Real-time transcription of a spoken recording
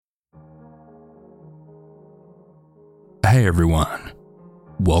Hey everyone,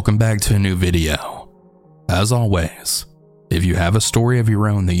 welcome back to a new video. As always, if you have a story of your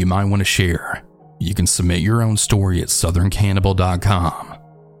own that you might want to share, you can submit your own story at southerncannibal.com,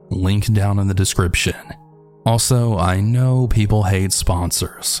 link down in the description. Also, I know people hate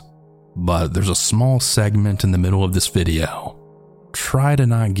sponsors, but there's a small segment in the middle of this video. Try to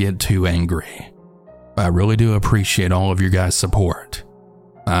not get too angry. I really do appreciate all of your guys' support.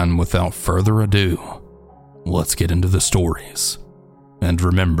 And without further ado, let's get into the stories. And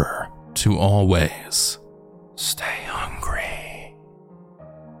remember to always stay hungry.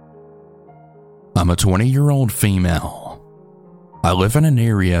 I'm a 20-year-old female. I live in an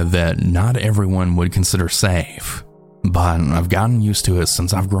area that not everyone would consider safe, but I've gotten used to it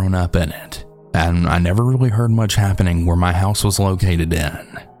since I've grown up in it, and I never really heard much happening where my house was located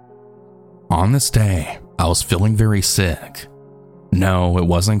in. On this day, I was feeling very sick. No, it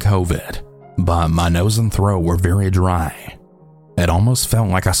wasn't COVID, but my nose and throat were very dry. It almost felt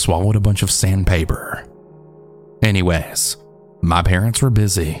like I swallowed a bunch of sandpaper. Anyways, my parents were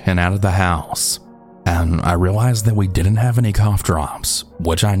busy and out of the house, and I realized that we didn't have any cough drops,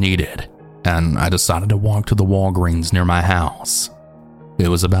 which I needed, and I decided to walk to the Walgreens near my house. It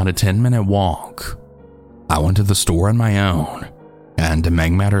was about a 10-minute walk. I went to the store on my own, and to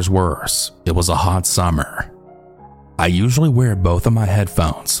make matters worse, it was a hot summer. I usually wear both of my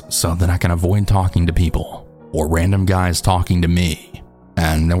headphones so that I can avoid talking to people or random guys talking to me,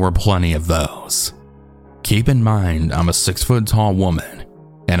 and there were plenty of those. Keep in mind, I'm a 6-foot-tall woman,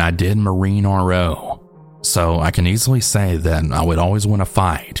 and I did Marine RO, so I can easily say that I would always win a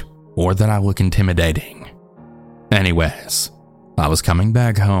fight or that I look intimidating. Anyways, I was coming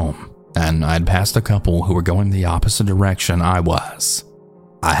back home, and I'd passed a couple who were going the opposite direction I was.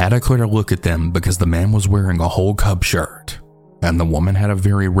 I had a clear look at them because the man was wearing a whole Cub shirt, and the woman had a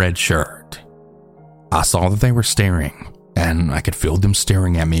very red shirt. I saw that they were staring, and I could feel them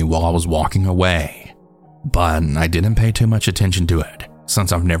staring at me while I was walking away, but I didn't pay too much attention to it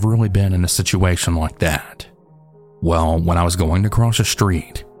since I've never really been in a situation like that. Well, when I was going to cross a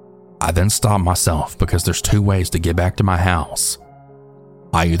street, I then stopped myself because there's two ways to get back to my house.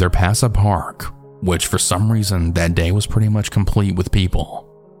 I either pass a park, which for some reason that day was pretty much complete with people,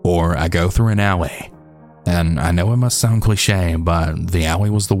 or I go through an alley. And I know it must sound cliche, but the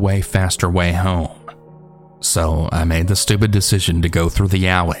alley was the way faster way home. So I made the stupid decision to go through the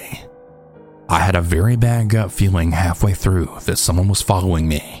alley. I had a very bad gut feeling halfway through that someone was following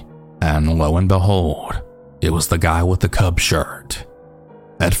me, and lo and behold, it was the guy with the Cub shirt.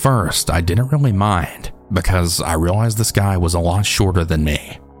 At first, I didn't really mind because I realized this guy was a lot shorter than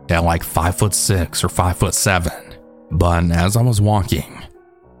me, at like 5'6" or 5'7". But as I was walking,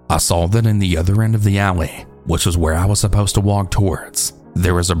 I saw that in the other end of the alley, which was where I was supposed to walk towards,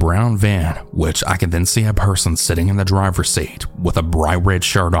 there was a brown van, which I could then see a person sitting in the driver's seat with a bright red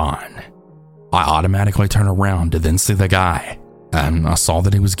shirt on. I automatically turned around to then see the guy, and I saw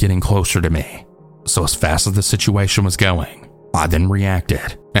that he was getting closer to me. So as fast as the situation was going, I then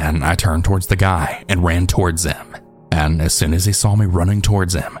reacted, and I turned towards the guy and ran towards him. And as soon as he saw me running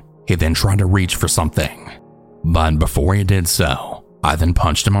towards him, he then tried to reach for something. But before he did so, I then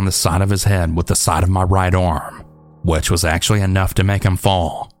punched him on the side of his head with the side of my right arm, which was actually enough to make him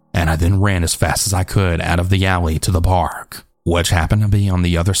fall, and I then ran as fast as I could out of the alley to the park, which happened to be on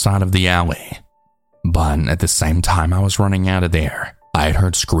the other side of the alley. But at the same time I was running out of there, I had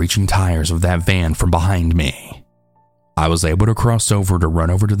heard screeching tires of that van from behind me. I was able to cross over to run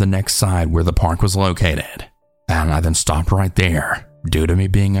over to the next side where the park was located, and I then stopped right there due to me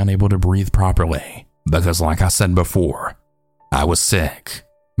being unable to breathe properly because, like I said before, I was sick,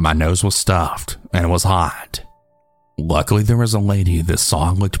 my nose was stuffed, and it was hot. Luckily, there was a lady that saw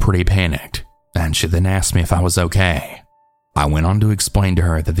I looked pretty panicked, and she then asked me if I was okay. I went on to explain to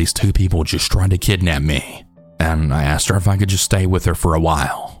her that these two people just tried to kidnap me, and I asked her if I could just stay with her for a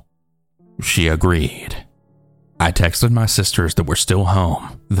while. She agreed. I texted my sisters that were still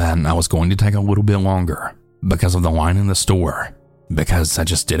home that I was going to take a little bit longer because of the line in the store, because I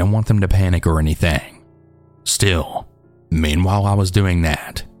just didn't want them to panic or anything. Still, meanwhile I was doing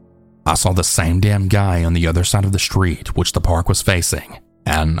that, I saw the same damn guy on the other side of the street which the park was facing,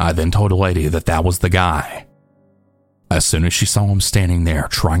 and I then told a lady that that was the guy. As soon as she saw him standing there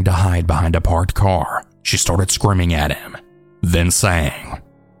trying to hide behind a parked car, she started screaming at him, then saying,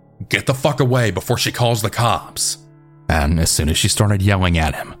 "Get the fuck away before she calls the cops." And as soon as she started yelling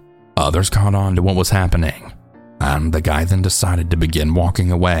at him, others caught on to what was happening, and the guy then decided to begin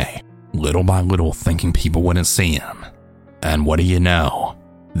walking away, little by little, thinking people wouldn't see him. And what do you know?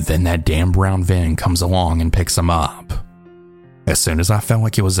 Then that damn brown van comes along and picks him up. As soon as I felt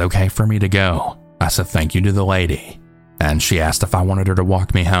like it was okay for me to go, I said thank you to the lady, and she asked if I wanted her to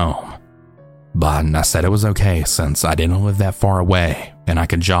walk me home. But I said it was okay since I didn't live that far away and I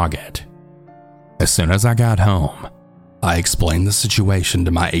could jog it. As soon as I got home, I explained the situation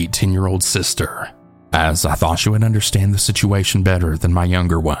to my 18-year-old sister, as I thought she would understand the situation better than my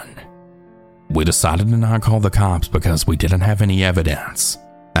younger one. We decided to not call the cops because we didn't have any evidence,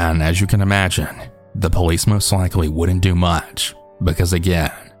 and as you can imagine, the police most likely wouldn't do much because,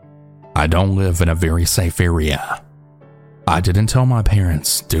 again, I don't live in a very safe area. I didn't tell my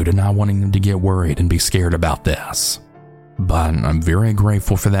parents due to not wanting them to get worried and be scared about this, but I'm very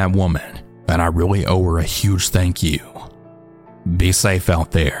grateful for that woman, and I really owe her a huge thank you. Be safe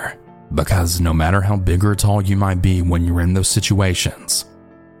out there, because no matter how big or tall you might be when you're in those situations,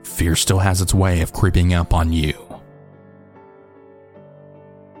 fear still has its way of creeping up on you.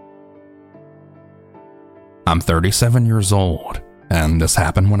 I'm 37 years old, and this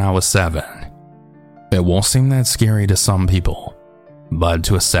happened when I was 7. It won't seem that scary to some people, but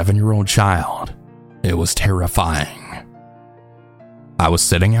to a 7-year-old child, it was terrifying. I was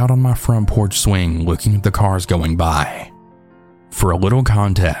sitting out on my front porch swing looking at the cars going by. For a little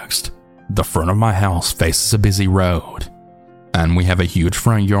context, the front of my house faces a busy road, and we have a huge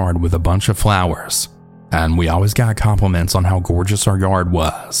front yard with a bunch of flowers, and we always got compliments on how gorgeous our yard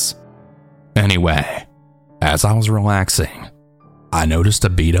was. Anyway, as I was relaxing, I noticed a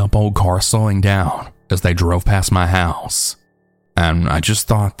beat-up old car slowing down as they drove past my house, and I just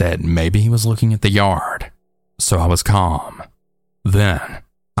thought that maybe he was looking at the yard, so I was calm. Then,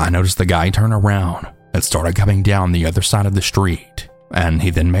 I noticed the guy turn around and started coming down the other side of the street, and he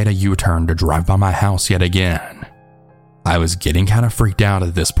then made a U-turn to drive by my house yet again. I was getting kind of freaked out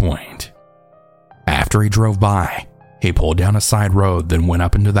at this point. After he drove by, he pulled down a side road then went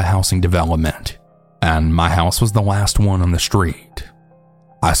up into the housing development, and my house was the last one on the street.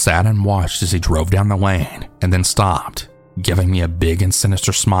 I sat and watched as he drove down the lane and then stopped, giving me a big and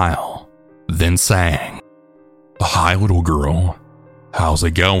sinister smile, then saying, "Hi, little girl. How's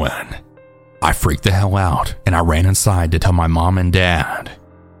it going?" I freaked the hell out and I ran inside to tell my mom and dad.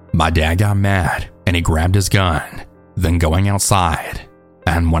 My dad got mad and he grabbed his gun, then going outside,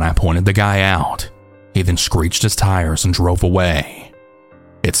 and when I pointed the guy out, he then screeched his tires and drove away.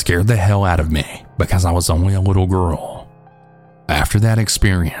 It scared the hell out of me because I was only a little girl. After that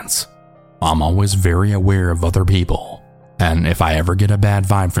experience, I'm always very aware of other people, and if I ever get a bad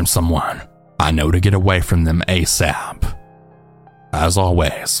vibe from someone, I know to get away from them ASAP. As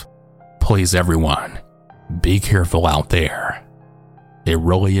always, please everyone, be careful out there. It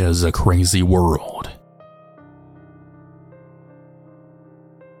really is a crazy world.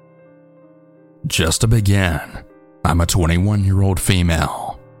 Just to begin, I'm a 21-year-old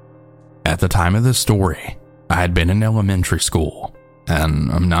female. At the time of this story, I had been in elementary school,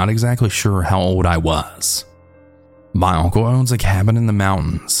 and I'm not exactly sure how old I was. My uncle owns a cabin in the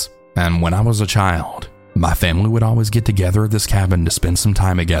mountains, and when I was a child, my family would always get together at this cabin to spend some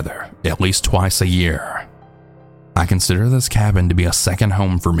time together, at least twice a year. I consider this cabin to be a second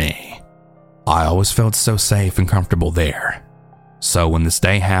home for me. I always felt so safe and comfortable there. So when this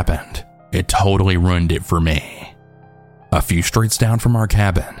day happened, it totally ruined it for me. A few streets down from our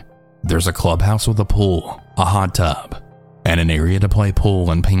cabin, there's a clubhouse with a pool, a hot tub, and an area to play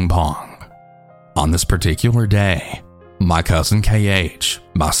pool and ping pong. On this particular day, my cousin KH,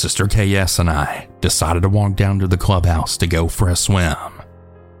 my sister KS, and I decided to walk down to the clubhouse to go for a swim.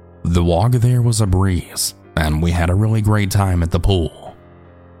 The walk there was a breeze, and we had a really great time at the pool.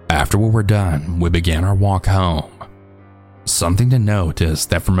 After we were done, we began our walk home. Something to note is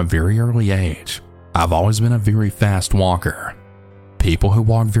that from a very early age, I've always been a very fast walker. People who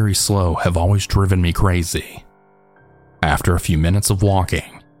walk very slow have always driven me crazy. After a few minutes of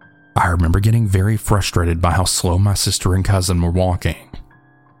walking, I remember getting very frustrated by how slow my sister and cousin were walking.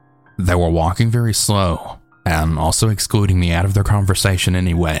 They were walking very slow and also excluding me out of their conversation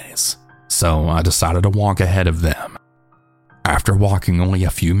anyways, so I decided to walk ahead of them. After walking only a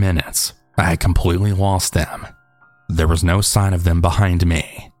few minutes, I had completely lost them. There was no sign of them behind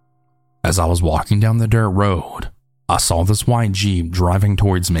me. As I was walking down the dirt road, I saw this white Jeep driving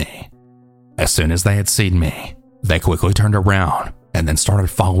towards me. As soon as they had seen me, they quickly turned around and then started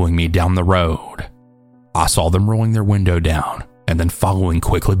following me down the road. I saw them rolling their window down and then following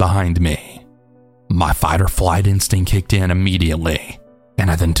quickly behind me. My fight or flight instinct kicked in immediately, and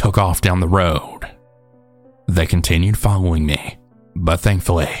I then took off down the road. They continued following me, but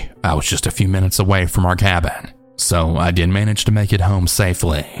thankfully, I was just a few minutes away from our cabin, so I did manage to make it home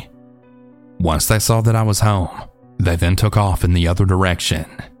safely. Once they saw that I was home, they then took off in the other direction.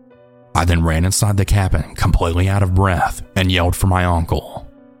 I then ran inside the cabin completely out of breath and yelled for my uncle.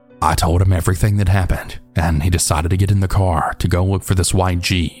 I told him everything that happened, and he decided to get in the car to go look for this white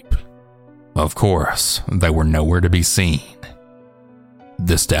Jeep. Of course, they were nowhere to be seen.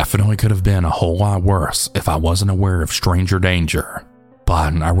 This definitely could have been a whole lot worse if I wasn't aware of stranger danger,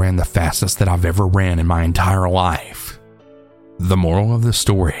 but I ran the fastest that I've ever ran in my entire life. The moral of the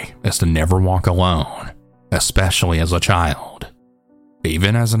story is to never walk alone, especially as a child.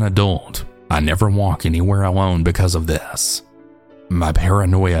 Even as an adult, I never walk anywhere alone because of this. My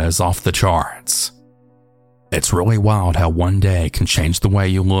paranoia is off the charts. It's really wild how one day can change the way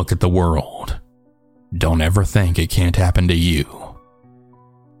you look at the world. Don't ever think it can't happen to you.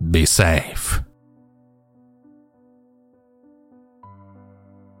 Be safe.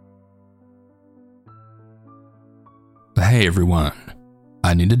 Hey everyone.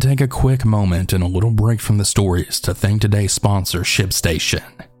 I need to take a quick moment and a little break from the stories to thank today's sponsor, ShipStation.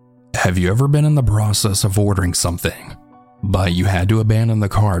 Have you ever been in the process of ordering something, but you had to abandon the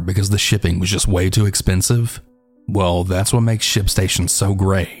cart because the shipping was just way too expensive? Well, that's what makes ShipStation so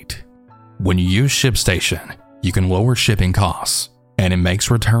great. When you use ShipStation, you can lower shipping costs, and it makes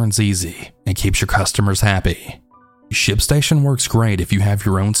returns easy and keeps your customers happy. ShipStation works great if you have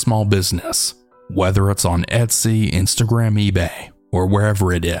your own small business, whether it's on Etsy, Instagram, eBay, or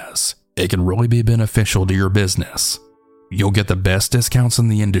wherever it is. It can really be beneficial to your business. You'll get the best discounts in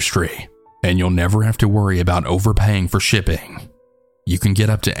the industry, and you'll never have to worry about overpaying for shipping. You can get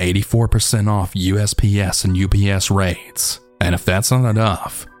up to 84% off USPS and UPS rates, and if that's not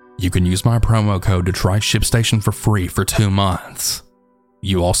enough, you can use my promo code to try ShipStation for free for 2 months.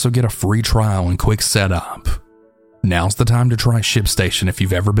 You also get a free trial and quick setup. Now's the time to try ShipStation if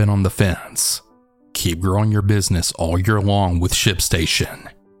you've ever been on the fence. Keep growing your business all year long with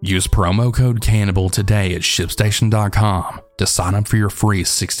ShipStation. Use promo code Cannibal today at ShipStation.com to sign up for your free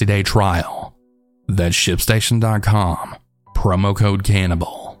 60-day trial. That's ShipStation.com, promo code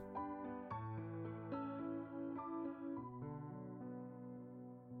Cannibal.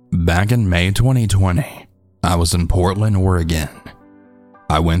 Back in May 2020, I was in Portland, Oregon.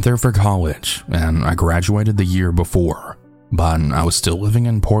 I went there for college, and I graduated the year before, but I was still living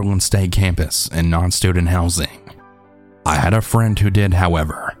in Portland State campus in non-student housing. I had a friend who did,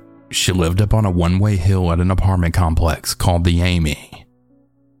 however. She lived up on a one-way hill at an apartment complex called the Amy.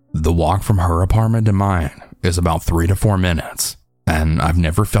 The walk from her apartment to mine is about 3 to 4 minutes, and I've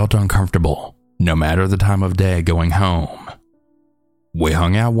never felt uncomfortable, no matter the time of day, going home. We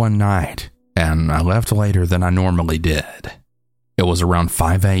hung out one night, and I left later than I normally did. It was around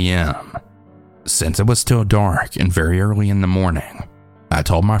 5 a.m. Since it was still dark and very early in the morning, I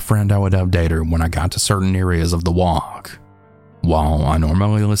told my friend I would update her when I got to certain areas of the walk. While I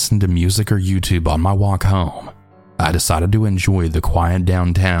normally listen to music or YouTube on my walk home, I decided to enjoy the quiet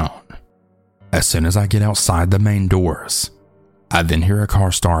downtown. As soon as I get outside the main doors, I then hear a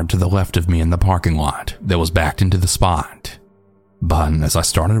car start to the left of me in the parking lot that was backed into the spot. But as I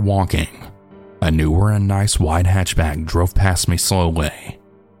started walking, a newer and nice white hatchback drove past me slowly.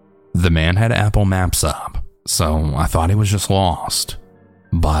 The man had Apple Maps up, so I thought he was just lost.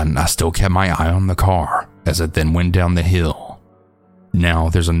 But I still kept my eye on the car as it then went down the hill. Now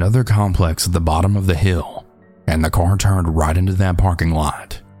there's another complex at the bottom of the hill, and the car turned right into that parking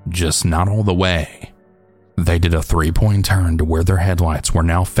lot, just not all the way. They did a 3-point turn to where their headlights were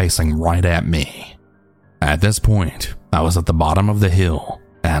now facing right at me. At this point, I was at the bottom of the hill,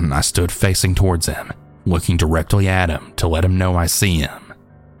 and I stood facing towards him, looking directly at him to let him know I see him.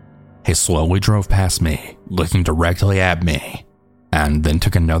 He slowly drove past me, looking directly at me, and then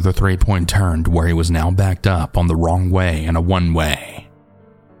took another 3-point turn to where he was now backed up on the wrong way in a one-way.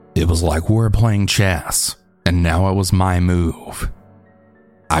 It was like we were playing chess, and now it was my move.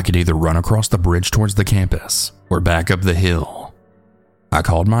 I could either run across the bridge towards the campus or back up the hill. I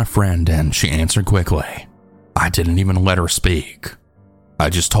called my friend and she answered quickly. I didn't even let her speak. I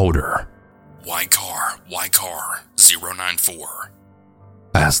just told her, white car, 094.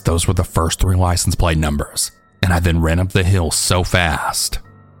 As those were the first 3 license plate numbers, and I then ran up the hill so fast.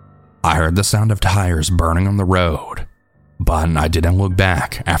 I heard the sound of tires burning on the road, but I didn't look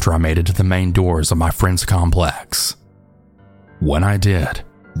back after I made it to the main doors of my friend's complex. When I did,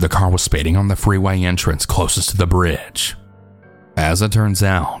 the car was speeding on the freeway entrance closest to the bridge. As it turns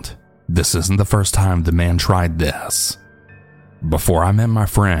out, this isn't the first time the man tried this. Before I met my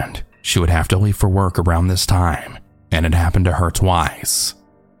friend, she would have to leave for work around this time, and it happened to her twice.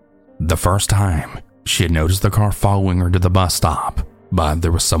 The first time, she had noticed the car following her to the bus stop, but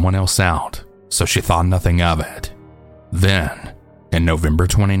there was someone else out, so she thought nothing of it. Then, in November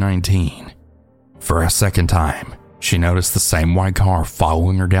 2019, for a second time, she noticed the same white car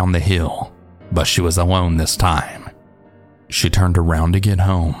following her down the hill, but she was alone this time. She turned around to get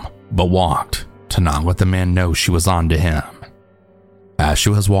home, but walked to not let the man know she was on to him. As she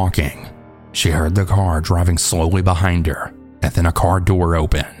was walking, she heard the car driving slowly behind her, and then a car door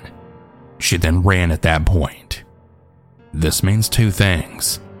open. She then ran at that point. This means two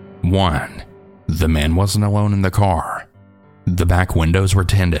things. One, the man wasn't alone in the car. The back windows were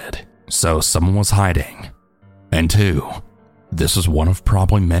tinted, so someone was hiding. And two, this is one of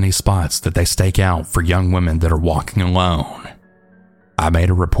probably many spots that they stake out for young women that are walking alone. I made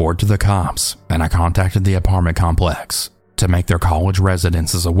a report to the cops, and I contacted the apartment complex to make their college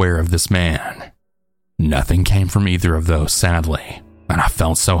residences aware of this man. Nothing came from either of those, sadly, and I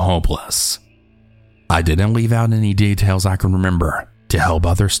felt so hopeless. I didn't leave out any details I can remember to help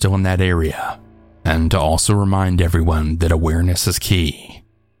others still in that area, and to also remind everyone that awareness is key.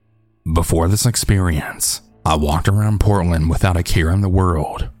 Before this experience, I walked around Portland without a care in the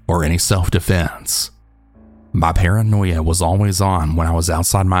world or any self-defense. My paranoia was always on when I was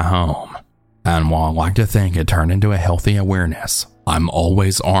outside my home, and while I like to think it turned into a healthy awareness, I'm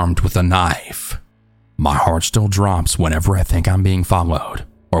always armed with a knife. My heart still drops whenever I think I'm being followed,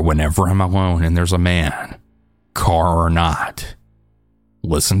 or whenever I'm alone and there's a man, car or not.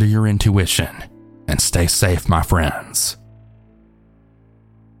 Listen to your intuition and stay safe, my friends.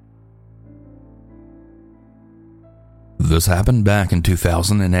 This happened back in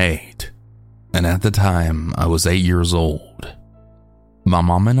 2008, and at the time I was 8 years old. My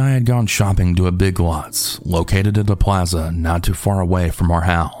mom and I had gone shopping to a Big Lots located at a plaza not too far away from our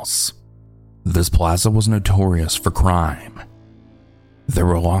house. This plaza was notorious for crime. There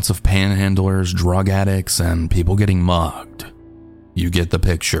were lots of panhandlers, drug addicts, and people getting mugged. You get the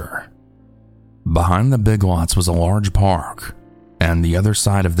picture. Behind the Big Lots was a large park, and the other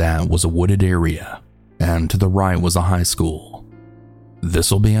side of that was a wooded area, and to the right was a high school.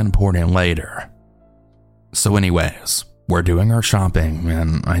 This will be important later. So anyways, we're doing our shopping,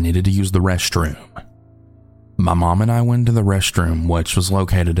 and I needed to use the restroom. My mom and I went to the restroom, which was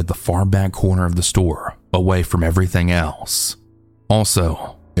located at the far back corner of the store, away from everything else.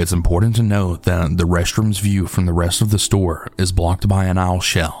 Also, it's important to note that the restroom's view from the rest of the store is blocked by an aisle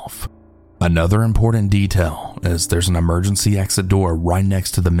shelf. Another important detail is there's an emergency exit door right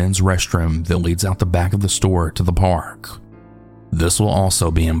next to the men's restroom that leads out the back of the store to the park. This will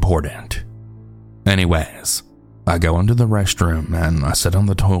also be important. Anyways, I go into the restroom and I sit on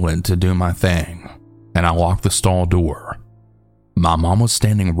the toilet to do my thing, and I lock the stall door. My mom was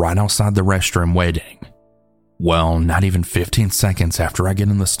standing right outside the restroom waiting. Well, not even 15 seconds after I get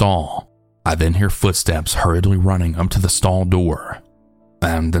in the stall, I then hear footsteps hurriedly running up to the stall door,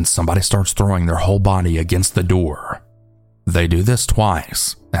 and then somebody starts throwing their whole body against the door. They do this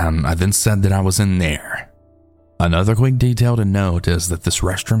twice, and I then said that I was in there. Another quick detail to note is that this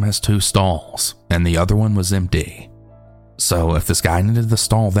restroom has 2 stalls, and the other one was empty. So if this guy needed the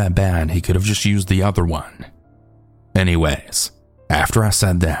stall that bad, he could have just used the other one. Anyways, after I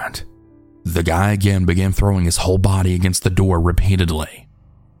said that, the guy again began throwing his whole body against the door repeatedly,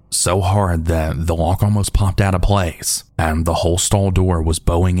 so hard that the lock almost popped out of place and the whole stall door was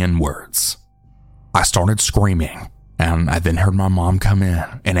bowing inwards. I started screaming, and I then heard my mom come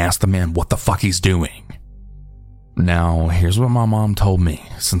in and ask the man what the fuck he's doing. Now, here's what my mom told me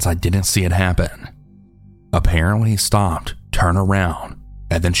since I didn't see it happen. Apparently he stopped, turned around,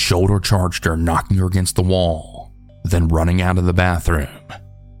 and then shoulder charged her, knocking her against the wall, then running out of the bathroom.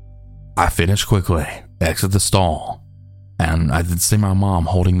 I finished quickly, exit the stall, and I did see my mom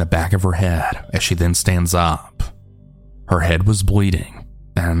holding the back of her head as she then stands up. Her head was bleeding,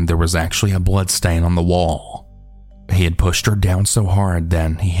 and there was actually a blood stain on the wall. He had pushed her down so hard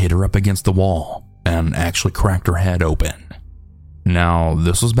that he hit her up against the wall and actually cracked her head open. Now,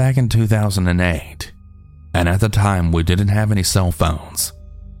 this was back in 2008, and at the time we didn't have any cell phones,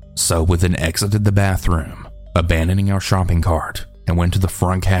 so we then exited the bathroom, abandoning our shopping cart, and went to the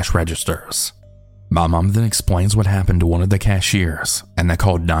front cash registers. My mom then explains what happened to one of the cashiers, and they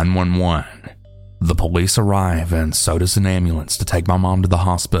called 911. The police arrive, and so does an ambulance to take my mom to the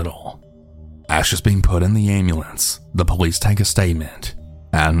hospital. As she's being put in the ambulance, the police take a statement,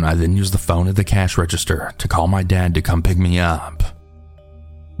 and I then use the phone at the cash register to call my dad to come pick me up.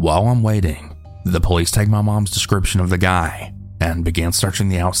 While I'm waiting, the police take my mom's description of the guy and began searching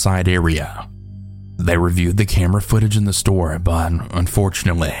the outside area. They reviewed the camera footage in the store, but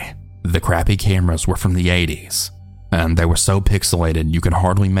unfortunately, the crappy cameras were from the 80s, and they were so pixelated you could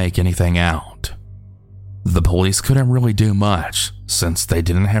hardly make anything out. The police couldn't really do much since they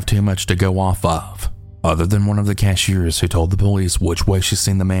didn't have too much to go off of, other than one of the cashiers who told the police which way she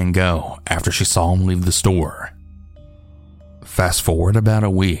seen the man go after she saw him leave the store. Fast forward about a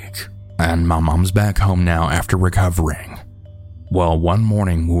week, and my mom's back home now after recovering. Well, one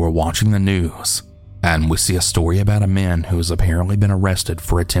morning we were watching the news, and we see a story about a man who has apparently been arrested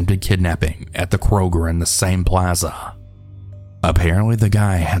for attempted kidnapping at the Kroger in the same plaza. Apparently the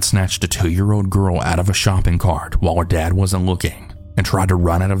guy had snatched a 2-year-old girl out of a shopping cart while her dad wasn't looking and tried to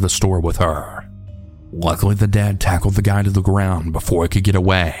run out of the store with her. Luckily the dad tackled the guy to the ground before he could get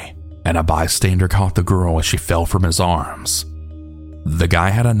away, and a bystander caught the girl as she fell from his arms. The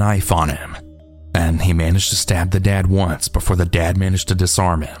guy had a knife on him, and he managed to stab the dad once before the dad managed to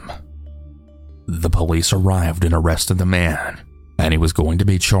disarm him. The police arrived and arrested the man, and he was going to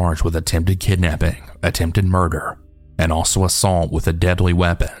be charged with attempted kidnapping, attempted murder, and also assault with a deadly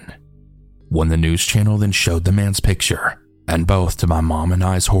weapon. When the news channel then showed the man's picture, and both to my mom and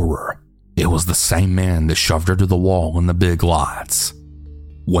I's horror, it was the same man that shoved her to the wall in the Big Lots.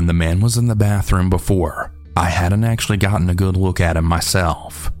 When the man was in the bathroom before, I hadn't actually gotten a good look at him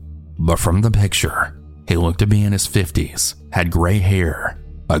myself, but from the picture, he looked to be in his 50s, had gray hair,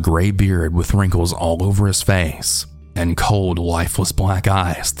 a gray beard with wrinkles all over his face, and cold, lifeless black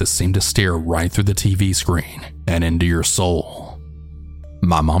eyes that seemed to stare right through the TV screen and into your soul.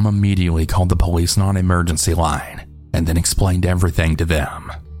 My mom immediately called the police non-emergency line and then explained everything to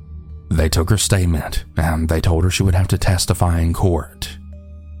them. They took her statement and they told her she would have to testify in court.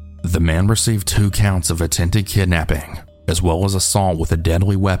 The man received 2 counts of attempted kidnapping, as well as assault with a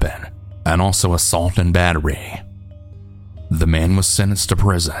deadly weapon, and also assault and battery. The man was sentenced to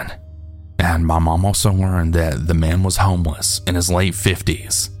prison, and my mom also learned that the man was homeless in his late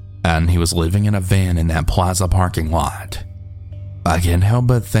 50s, and he was living in a van in that plaza parking lot. I can't help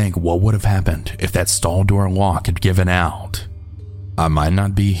but think what would have happened if that stall door lock had given out. I might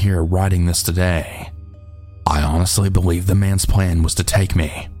not be here writing this today. I honestly believe the man's plan was to take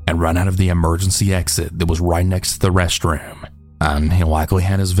me and run out of the emergency exit that was right next to the restroom, and he likely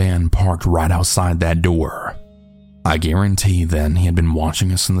had his van parked right outside that door. I guarantee then he had been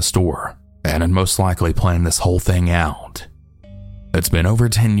watching us in the store and had most likely planned this whole thing out. It's been over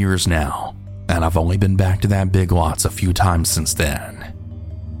 10 years now, and I've only been back to that Big Lots a few times since then.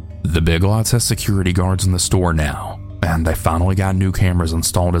 The Big Lots has security guards in the store now, and they finally got new cameras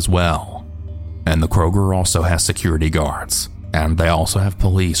installed as well. And the Kroger also has security guards, and they also have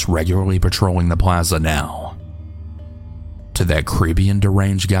police regularly patrolling the plaza now. To that creepy and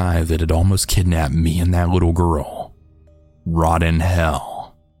deranged guy that had almost kidnapped me and that little girl, rot in hell.